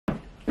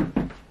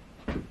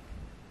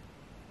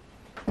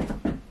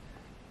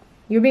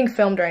You're being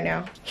filmed right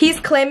now. He's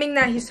claiming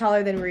that he's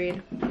taller than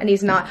Reed, and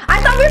he's not.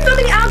 I thought we were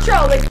filming the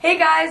outro! Like, hey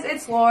guys,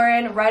 it's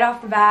Lauren. Right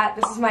off the bat,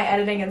 this is my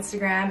editing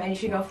Instagram, and you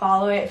should go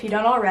follow it if you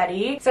don't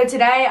already. So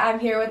today, I'm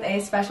here with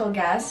a special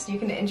guest. You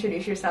can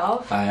introduce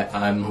yourself. Hi,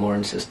 I'm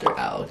Lauren's sister,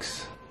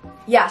 Alex.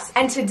 Yes,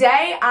 and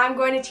today I'm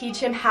going to teach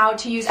him how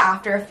to use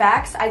After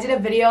Effects. I did a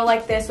video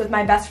like this with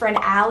my best friend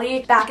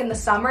Allie back in the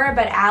summer,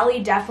 but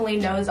Allie definitely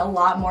knows a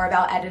lot more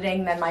about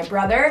editing than my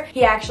brother.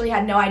 He actually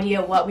had no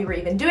idea what we were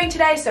even doing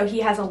today, so he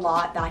has a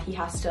lot that he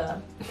has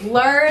to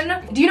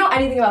learn. Do you know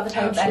anything about the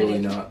type of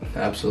editing? Absolutely not.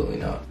 Absolutely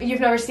not. You've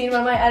never seen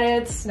one of my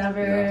edits?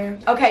 Never?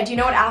 No. Okay, do you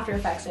know what After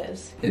Effects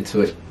is? It's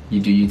what you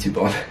do YouTube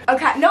on.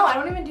 Okay, no, I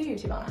don't even do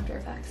YouTube on After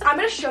Effects. I'm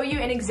gonna show you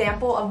an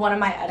example of one of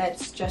my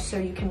edits just so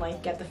you can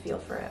like get the feel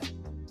for it.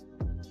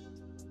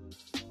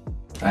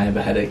 I have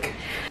a headache.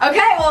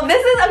 Okay, well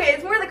this is, okay,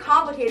 it's more the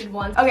complicated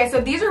ones. Okay, so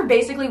these are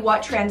basically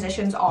what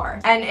transitions are.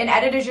 And an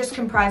edit is just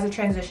comprised of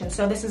transitions.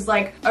 So this is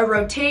like a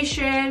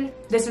rotation,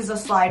 this is a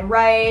slide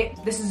right,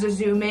 this is a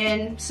zoom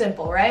in,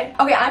 simple, right?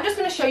 Okay, I'm just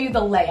gonna show you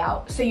the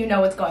layout so you know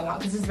what's going on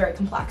because it's very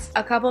complex.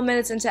 A couple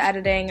minutes into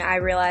editing, I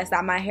realized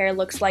that my hair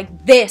looks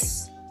like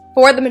this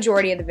for the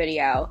majority of the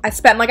video. I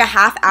spent like a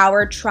half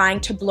hour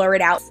trying to blur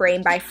it out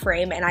frame by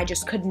frame and I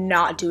just could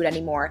not do it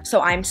anymore. So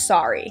I'm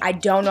sorry. I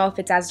don't know if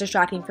it's as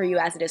distracting for you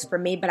as it is for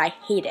me, but I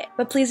hate it.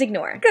 But please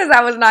ignore, because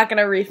I was not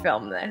gonna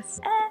refilm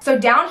this. So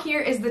down here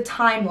is the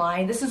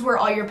timeline. This is where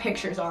all your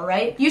pictures are,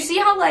 right? You see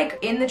how like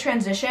in the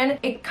transition,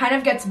 it kind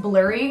of gets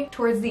blurry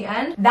towards the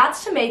end?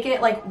 That's to make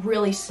it like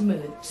really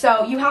smooth.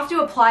 So you have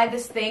to apply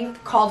this thing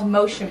called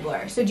motion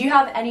blur. So do you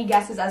have any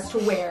guesses as to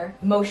where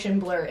motion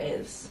blur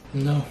is?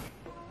 No.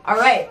 All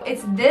right,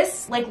 it's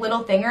this like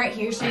little thing right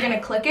here, so you're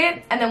gonna click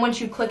it, and then once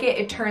you click it,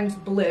 it turns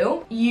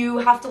blue. You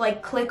have to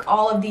like click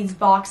all of these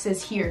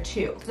boxes here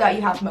too, so that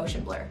you have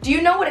motion blur. Do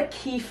you know what a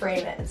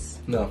keyframe is?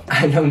 No,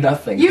 I know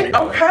nothing.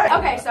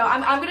 Okay, so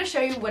I'm gonna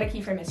show you what a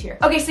keyframe is here.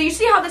 Okay, so you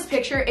see how this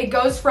picture, it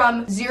goes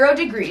from 0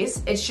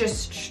 degrees, it's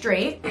just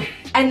straight,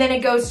 and then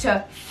it goes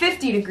to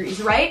 50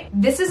 degrees, right?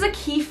 This is a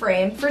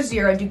keyframe for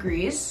 0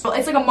 degrees. Well,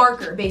 it's like a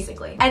marker,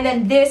 basically. And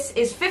then this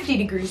is 50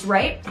 degrees,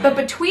 right? But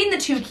between the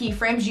two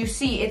keyframes, you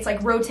see it's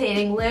like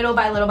rotating little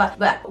by little by.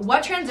 But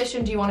what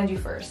transition do you want to do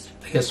first?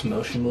 I guess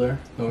motion blur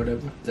or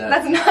whatever.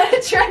 That's not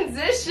a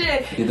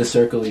transition. Do the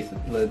circle.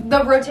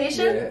 The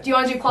rotation? Yeah. Do you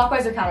want to do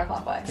clockwise or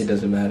counterclockwise? It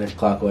doesn't matter.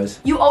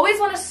 Clockwise. You always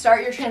want to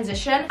start your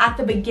transition at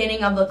the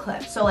beginning of the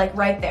clip. So like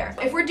right there.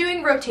 If we're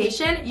doing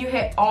rotation, you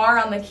hit R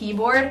on the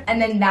keyboard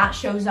and then that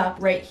shows up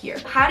right here.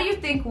 How do you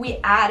think we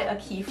add a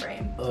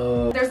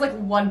keyframe? There's like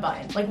one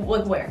button. Like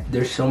where?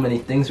 There's so many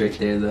things right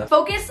there though.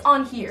 Focus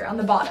on here, on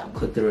the bottom.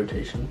 Click the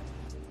rotation.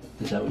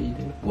 Is that what you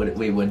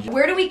do?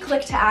 Where do we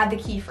click to add the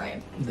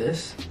keyframe?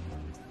 This?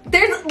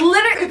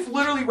 It's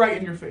literally right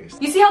in your face.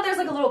 You see how there's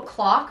like a little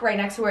clock right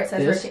next to where it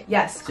says rotate?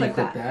 Yes, So click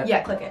click that.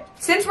 Yeah, click it.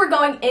 Since we're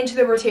going into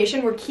the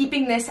rotation, we're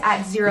keeping this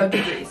at 0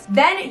 degrees.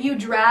 Then you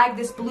drag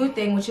this blue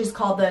thing, which is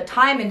called the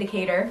time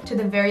indicator, to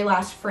the very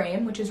last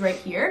frame, which is right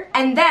here.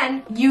 And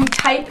then you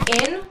type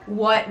in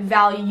what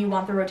value you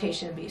want the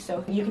rotation to be.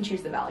 So you can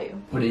choose the value.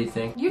 What do you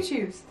think? You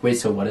choose. Wait,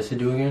 so what does it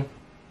do again?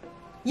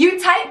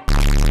 You type.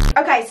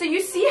 Okay, so you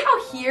see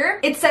how here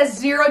it says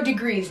 0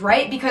 degrees,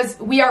 right? Because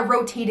we are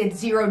rotated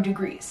 0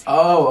 degrees.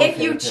 Oh, okay. If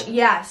you,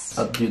 yes.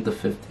 I'll do the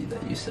 50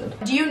 that you said.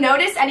 Do you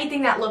notice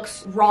anything that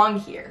looks wrong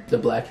here? The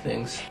black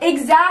things.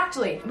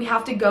 Exactly. We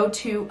have to go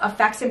to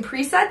effects and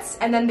presets,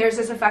 and then there's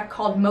this effect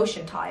called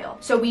motion tile.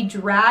 So we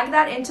drag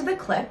that into the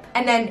clip,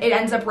 and then it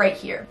ends up right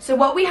here. So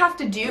what we have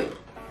to do,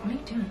 what are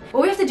you doing?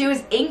 What we have to do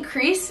is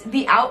increase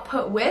the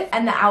output width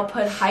and the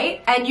output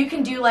height, and you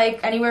can do like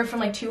anywhere from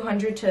like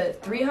 200 to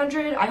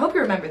 300. I hope you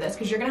remember this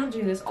because you're gonna have to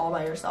do this all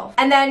by yourself.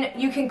 And then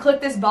you can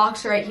click this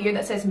box right here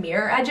that says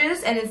mirror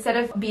edges, and instead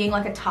of being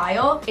like a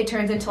tile, it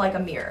turns into like a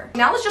mirror.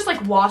 Now let's just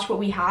like watch what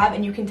we have,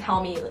 and you can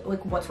tell me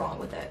like what's wrong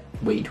with it.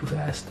 Way too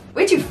fast.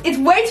 It's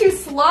way too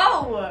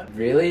slow.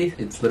 Really?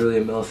 It's literally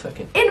a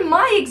millisecond. In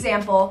my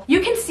example, you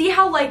can see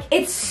how like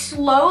it's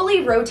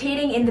slowly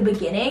rotating in the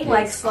beginning,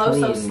 like slow,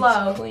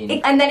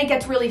 and then it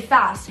gets really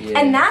fast. Yeah.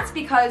 And that's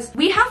because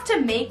we have to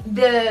make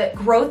the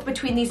growth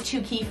between these two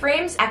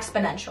keyframes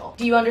exponential.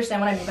 Do you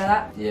understand what I mean by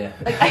that? Yeah.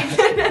 Like I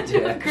didn't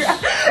do a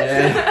graph.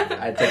 Yeah.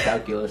 I took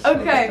calculus.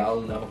 Okay.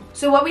 I'll know.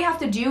 So what we have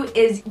to do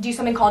is do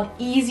something called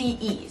easy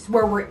ease,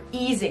 where we're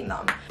easing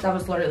them. That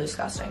was literally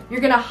disgusting.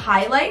 You're gonna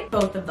highlight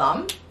both of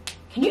them.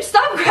 Can you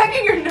stop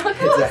cracking your knuckles?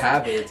 It's a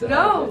habit. It's a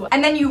habit.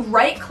 And then you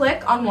right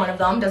click on one of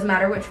them, doesn't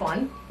matter which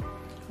one.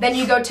 Then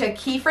you go to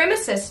Keyframe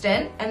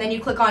Assistant, and then you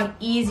click on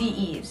Easy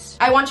Ease.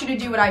 I want you to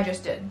do what I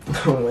just did.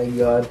 Oh my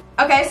god.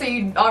 Okay, so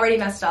you already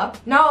messed up.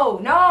 No.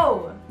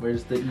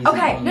 Where's the easy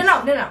Okay, ease?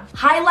 no.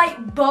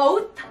 Highlight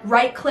both,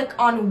 right click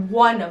on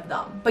one of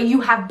them, but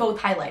you have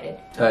both highlighted.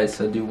 Alright,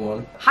 so do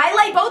one.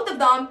 Highlight both of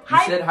them. You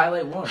said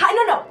highlight one.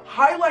 No.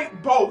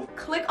 Highlight both.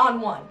 Click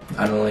on one.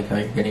 I don't like how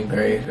you're getting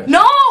very aggressive.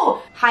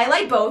 No!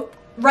 Highlight both,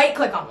 right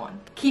click on one.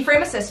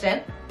 Keyframe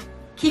Assistant.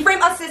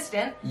 Keyframe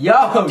Assistant.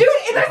 Yo! Dude,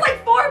 there's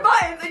like 4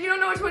 buttons and you don't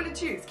know which one to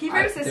choose.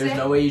 Keyframe Assistant. there's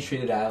no way you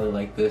treated Allie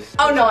like this.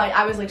 Oh no,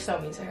 I was like so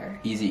mean to her.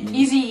 Easy ease.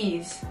 Easy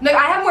ease. Like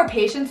I have more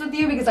patience with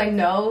you because I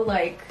know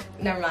like,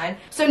 never mind.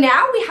 So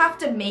now we have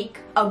to make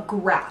a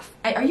graph.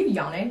 Are you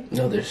yawning?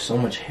 No, there's so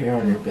much hair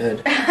on your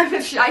bed.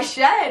 I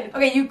shed.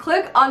 Okay, you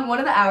click on one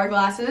of the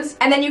hourglasses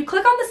and then you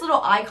click on this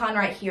little icon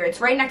right here.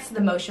 It's right next to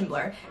the motion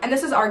blur. And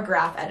this is our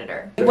graph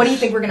editor. What do you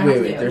think we're gonna have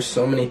to do? There's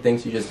so many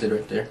things you just did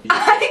right there.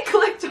 I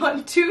clicked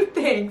on 2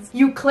 things.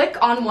 You click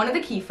on one of the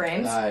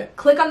keyframes.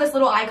 Click on this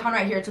little icon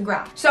right here. It's a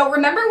graph. So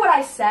remember what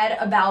I said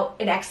about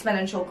an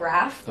exponential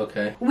graph?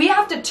 Okay. We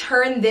have to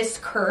turn this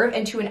curve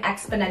into an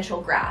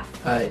exponential graph.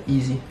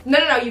 Easy.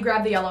 No, you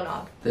grab the yellow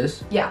knob.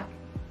 This? Yeah.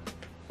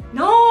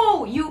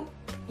 No, you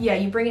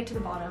bring it to the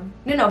bottom.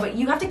 No, but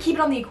you have to keep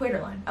it on the equator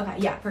line. Okay,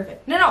 yeah,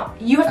 perfect. No,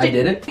 you have to. I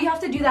did it? You have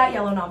to do that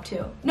yellow knob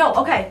too. No,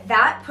 okay,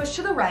 that push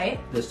to the right.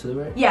 This to the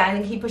right? Yeah, and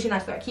then keep pushing that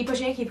to the right. Keep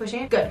pushing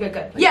it. Good.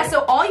 Okay. Yeah,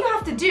 so all you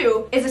have to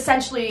do is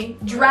essentially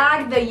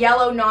drag the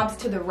yellow knobs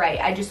to the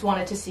right. I just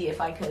wanted to see if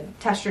I could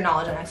test your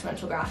knowledge on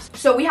exponential graphs.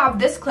 So we have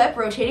this clip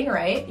rotating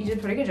right. You did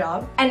a pretty good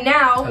job. And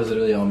now. That was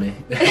literally all me.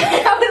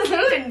 That was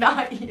literally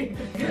not you.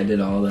 I did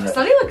all that.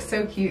 Sonny looks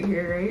so cute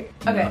here, right?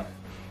 Okay. No.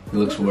 He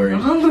looks worried.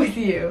 What's wrong with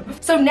you?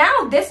 So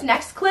now this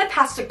next clip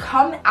has to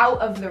come out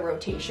of the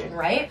rotation,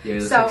 right? Yeah, it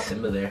looks so, like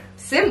Simba there.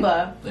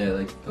 Simba? Yeah,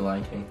 like the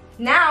Lion King.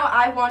 Now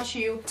I want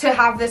you to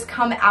have this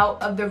come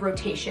out of the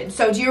rotation.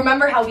 So do you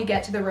remember how we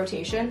get to the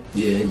rotation?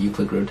 Yeah, you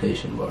click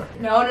rotation bar.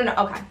 No,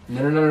 okay.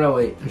 No,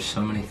 wait. There's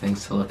so many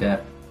things to look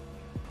at.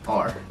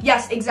 R.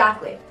 Yes,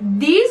 exactly.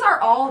 These are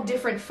all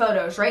different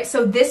photos, right?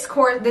 So this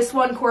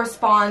one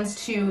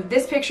corresponds to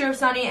this picture of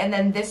Sunny, and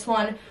then this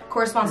one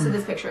corresponds to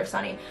this picture of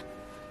Sunny.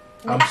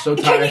 I'm so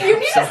tired. You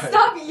need to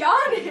stop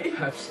yawning.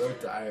 I'm so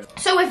tired.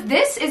 So if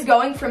this is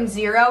going from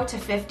 0 to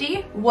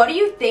 50, what do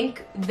you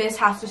think this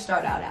has to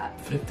start out at?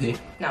 50.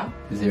 No.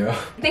 0.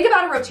 Think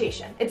about a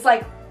rotation. It's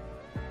like,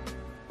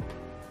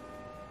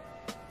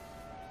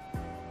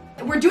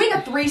 we're doing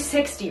a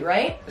 360,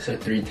 right? It's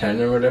like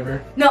 310 or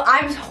whatever. No,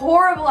 I'm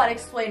horrible at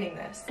explaining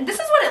this. This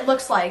is what it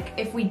looks like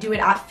if we do it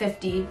at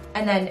 50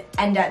 and then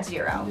end at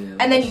 0. Yeah,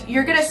 and then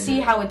you're gonna see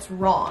how it's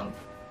wrong.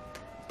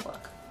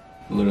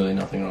 Literally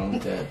nothing wrong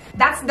with that.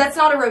 That's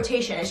not a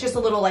rotation. It's just a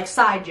little like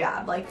side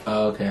jab. Like.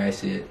 Oh, okay, I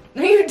see it.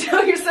 No, you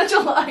don't. You're such a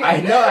liar. I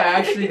know. I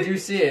actually do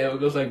see it. It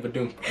goes like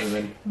badoom. And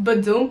then.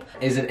 Badoom.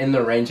 Is it in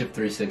the range of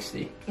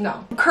 360?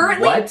 No.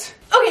 Currently. What?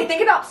 Okay,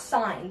 think about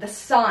sine. The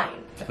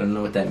sine. I don't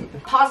know what that means.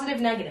 Positive,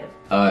 negative.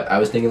 I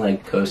was thinking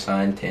like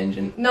cosine,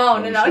 tangent. No,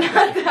 not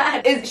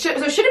that.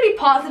 So should it be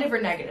positive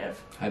or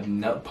negative? I have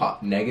no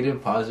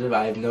negative, positive.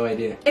 I have no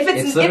idea. If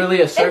it's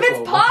literally a circle.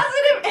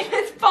 If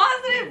it's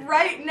positive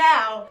right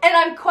now, and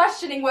I'm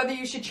questioning whether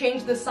you should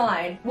change the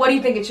sign, what do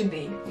you think it should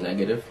be?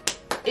 Negative.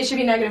 It should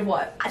be negative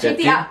what?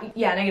 50?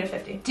 Yeah, negative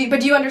 50. But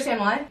do you understand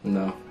why?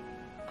 No.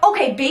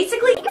 Okay,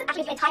 basically, you're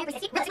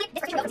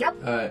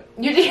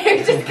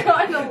just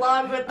going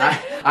along with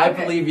it. I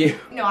believe you.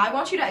 No, I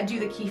want you to do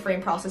the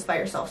keyframe process by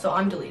yourself, so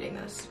I'm deleting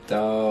this.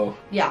 Oh.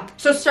 Yeah.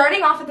 So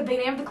starting off at the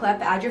beginning of the clip,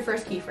 add your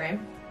first keyframe.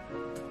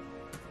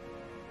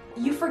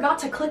 You forgot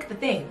to click the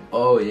thing.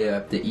 Oh yeah,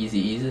 the easy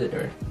ease it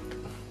or?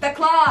 The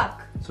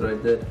clock. That's what I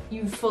did.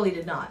 You fully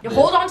did not. You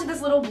hold on to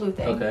this little blue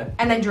thing. Okay.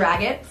 And then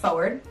drag it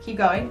forward. Keep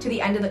going to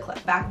the end of the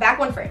clip. Back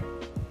 1 frame.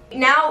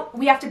 Now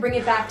we have to bring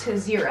it back to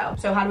 0.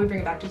 So how do we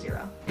bring it back to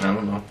 0? I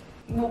don't know.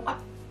 Well,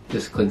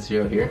 just click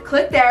 0 here.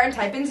 Click there and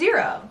type in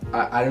 0.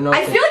 I don't know.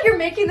 I feel like you're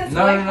making this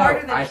way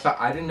harder than.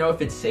 I didn't know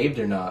if it's saved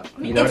or not.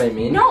 You know what I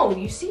mean? No,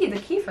 you see the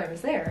keyframe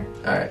is there.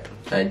 All right,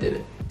 I did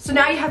it. So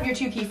now you have your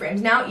 2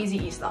 keyframes. Now easy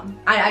ease them.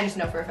 I just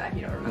know for a fact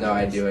you don't remember. No,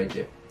 this. I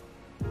do.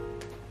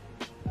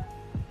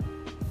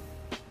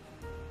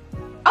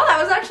 Oh,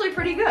 that was actually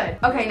pretty good.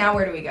 Okay, now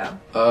where do we go?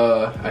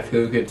 I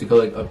feel like we have to go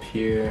like up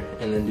here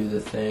and then do the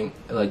thing,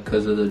 like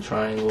because of the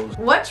triangles.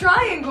 What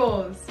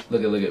triangles?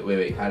 Look at,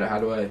 wait, how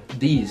do I,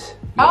 these.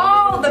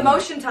 Oh, the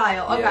motion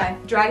tile, okay. Yeah.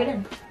 Drag it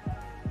in.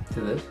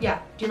 To this? Yeah,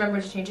 do you remember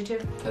what to change it to?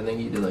 I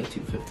think you did like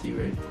 250,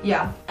 right?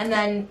 Yeah, and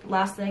then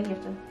last thing, you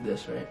have to...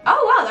 This, right?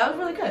 Oh, wow, that was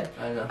really good.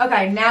 I know.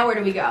 Okay, now where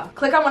do we go?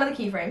 Click on one of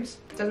the keyframes,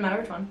 doesn't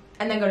matter which one,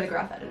 and then go to the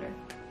graph editor.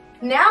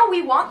 Now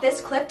we want this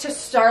clip to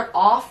start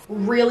off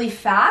really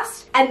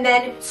fast and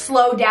then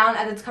slow down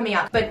as it's coming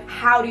out. But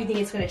how do you think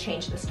it's going to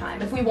change this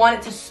time? If we want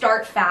it to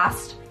start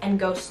fast and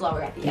go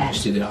slower at the end.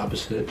 Just do the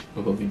opposite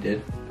of what we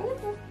did.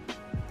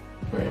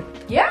 Right.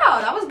 Yeah,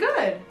 that was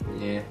good.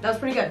 Yeah. That was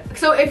pretty good.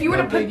 So if you were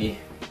to put... Biggie.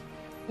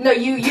 No,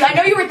 I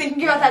know you were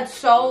thinking about that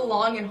so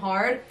long and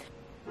hard.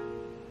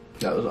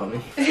 That was on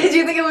me. Did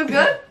you think it looked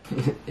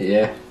good?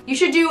 Yeah. You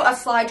should do a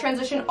slide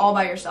transition all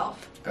by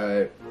yourself.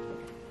 Alright.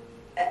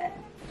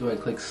 Do I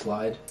click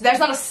slide? There's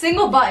not a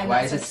single button.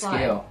 Why that is it says slide.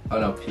 scale?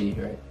 Oh no, P,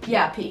 right?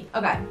 Yeah, P.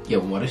 Okay. Yo,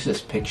 what is this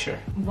picture?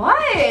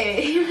 What?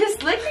 He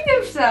was licking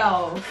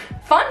himself.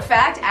 Fun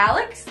fact,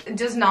 Alex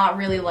does not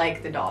really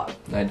like the dog.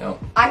 I don't.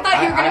 I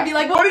thought you were gonna be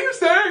like, What are you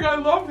saying? I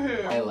love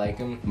him. I like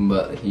him,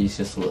 but he's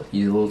a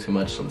little too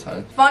much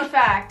sometimes. Fun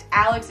fact,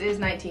 Alex is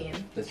 19.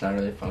 It's not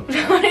really fun.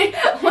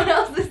 What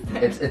else is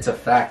there? It's a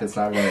fact. It's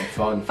not really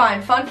fun.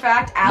 Fine, fun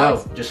fact,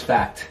 Alex. No, just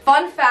fact.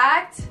 Fun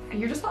fact,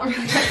 you're just not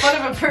really that fun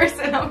of a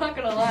person, I'm not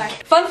gonna lie.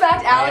 Fun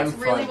fact, Alex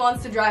really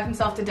wants to drive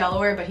himself to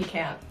Delaware, but he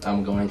can't.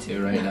 I'm going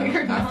to right now.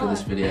 You're After not.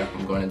 this video,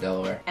 I'm going to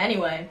Delaware.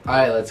 Anyway.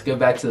 Alright, let's go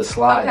back to the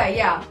slide. Okay,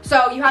 yeah.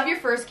 So you have your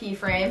first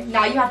keyframe.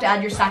 Now you have to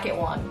add your second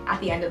one at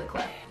the end of the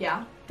clip.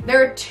 Yeah?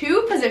 There are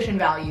 2 position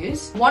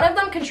values. One of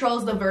them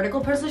controls the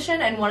vertical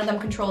position and one of them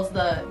controls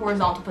the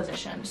horizontal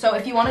position. So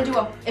if you want to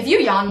do if you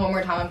yawn one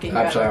more time, I'm kicking you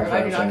out.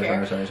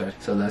 I'm sorry.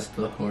 So that's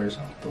the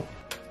horizontal,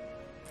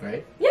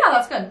 right? Yeah,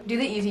 that's good. Do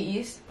the easy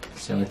ease.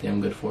 It's the only thing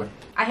I'm good for.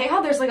 I hate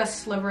how there's like a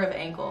sliver of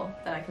ankle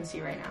that I can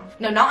see right now.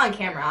 No, not on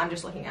camera. I'm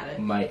just looking at it.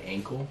 My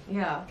ankle?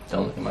 Yeah.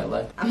 Don't look at my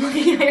leg. I'm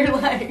looking at your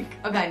leg.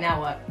 Okay,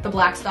 now what? The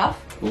black stuff?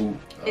 Ooh.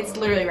 It's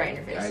literally right in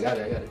your face. Yeah, I got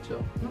it,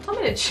 chill. Don't tell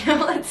me to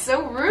chill. That's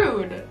so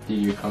rude. Dude,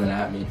 you're coming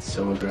at me. It's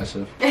so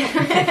aggressive.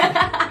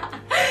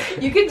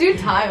 You could do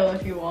tile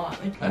if you want.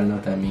 I don't know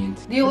what that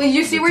means.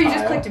 You see where you just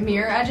Tile? clicked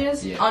mirror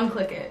edges? Yeah.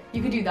 Unclick it.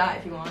 You could do that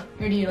if you want.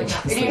 Or do you like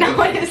not? Do you not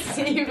want to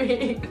see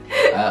me?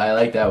 I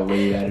like that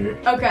way better.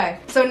 Okay,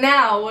 so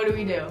now what do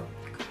we do?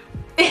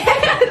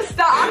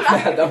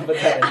 Stop! Don't put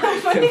that in.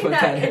 I'm putting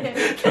that in.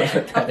 Don't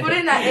put that I'm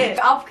putting that in.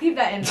 I'll keep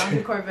that in. I'll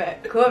do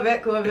Corvette.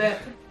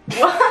 Corvette.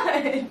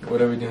 What?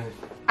 What are we doing?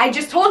 I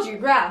just told you,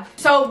 graph.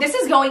 So this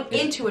is going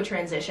into a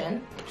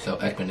transition. So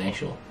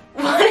exponential.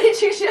 What did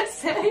you just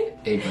say?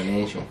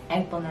 Exponential.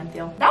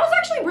 Exponential. That was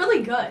actually really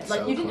good.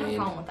 Like, So you didn't have a clean.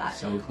 problem with that.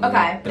 So clean.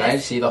 Okay. Can I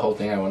see the whole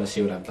thing? I want to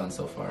see what I've done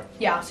so far.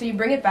 Yeah, so you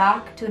bring it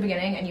back to the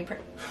beginning and you press.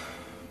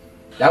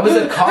 That was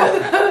a call.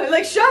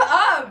 Like, shut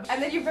up!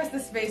 And then you press the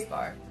space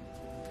bar.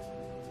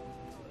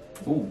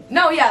 Ooh.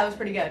 No, yeah, that was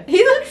pretty good.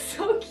 He looks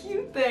so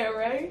cute there,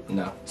 right?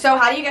 No. So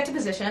how do you get to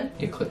position?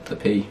 You click the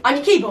P. On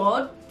your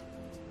keyboard.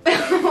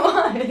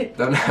 What?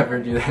 Don't ever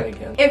do that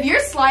again. If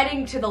you're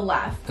sliding to the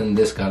left, Then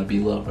this gotta be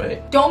low,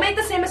 right? don't make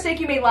the same mistake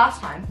you made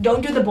last time.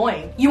 Don't do the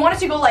boing. You want it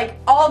to go like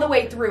all the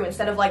way through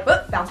instead of like,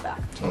 whoop, bounce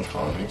back. Someone's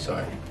calling me,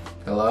 sorry.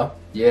 Hello?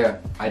 Yeah,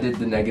 I did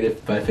the negative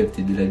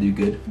 550. Did I do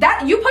good?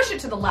 That, you push it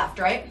to the left,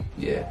 right?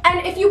 Yeah.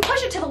 And if you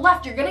push it to the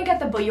left, you're gonna get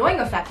the boing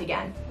effect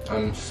again.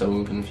 I'm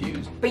so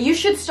confused. But you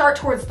should start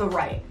towards the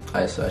right.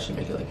 Alright, so I should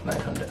make it like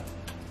 900.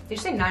 Did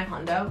you say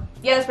 900?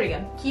 Yeah, that's pretty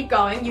good. Keep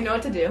going, you know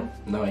what to do.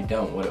 No, I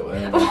don't. What?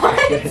 What?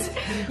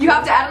 You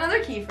have to add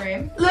another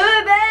keyframe. Look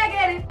back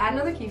at it. Add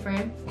another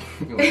keyframe.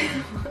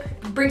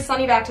 Bring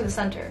Sunny back to the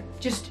center.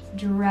 Just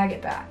drag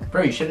it back.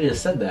 Bro, you should have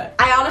just said that.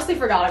 I honestly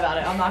forgot about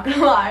it, I'm not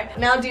gonna lie.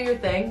 Now do your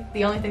thing.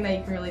 The only thing that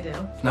you can really do.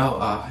 No,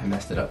 I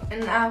messed it up.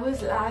 And I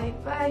was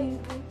like, baby.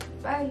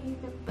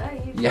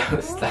 Yeah,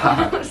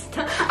 stop.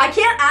 I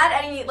can't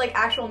add any like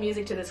actual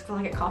music to this because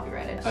I'll get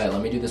copyrighted. Alright,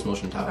 let me do this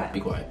motion tile. Okay. Be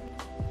quiet.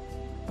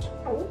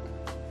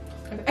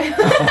 Okay.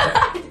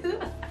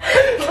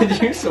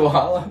 Did you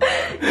swallow?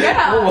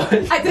 Yeah, What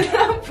was I did it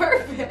on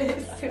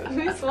purpose. Let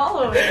me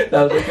swallow it.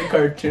 That was like a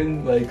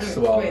cartoon, like,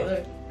 swallow. Wait,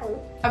 look.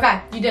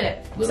 Okay, you did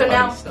it. Little so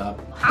now, Huddy,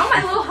 stop. how am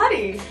I little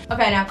Huddy?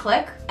 Okay, now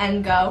click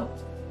and go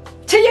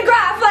to your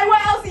graph. Like,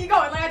 where else are you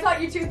going? Like, I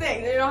taught you 2 things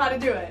and you know how to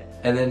do it.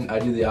 And then I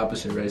do the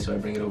opposite, right? So I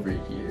bring it over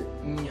here.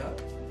 Yeah.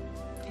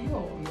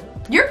 Ew.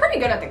 You're pretty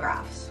good at the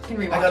graphs. You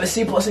can rewatch. I got a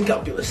C+ in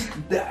calculus.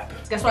 Dab.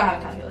 Guess what I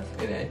have in calculus?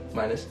 An A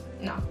minus.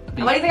 No.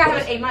 B Why do you think I have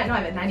plus. an A minus? No, I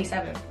have a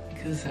 97.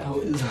 Because how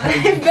is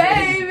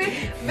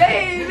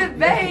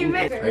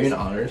baby. Are you an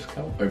honors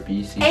count or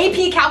BC?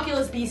 AP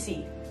Calculus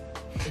BC.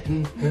 I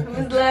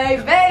was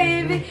like,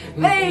 baby.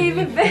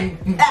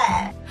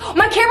 Ah.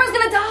 My camera's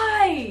gonna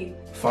die.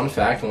 Fun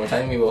fact, one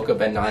time we woke up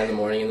at 9 in the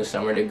morning in the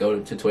summer to go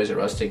to Toys R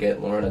Us to get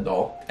Lauren a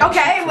doll. And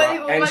Okay,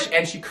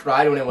 and she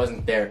cried when it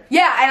wasn't there.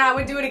 Yeah, and I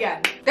would do it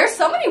again. There's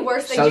so many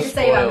worse things So you can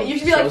say about me. spoiled. You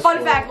should be So like, fun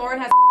spoiled. fact, Lauren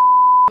has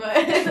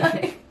but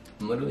like,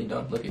 I'm literally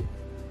done. Look at.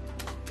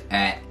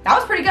 that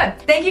was pretty good.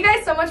 Thank you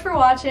guys so much for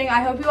watching.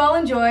 I hope you all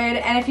enjoyed.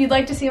 And if you'd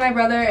like to see my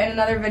brother in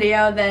another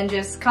video, then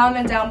just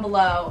comment down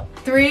below.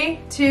 3,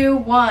 2,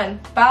 1,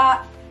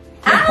 bye.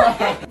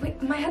 Ah! Wait,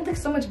 my head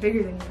looks so much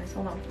bigger than yours.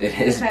 Hold on. It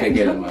is Okay.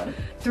 bigger than mine.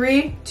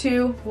 3,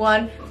 2,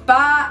 1,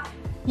 bye.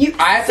 You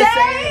I have to say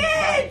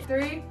say it.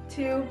 3,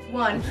 2,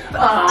 1, bye.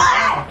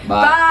 Bye.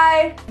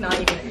 Bye. Not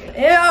even.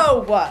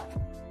 Ew. What?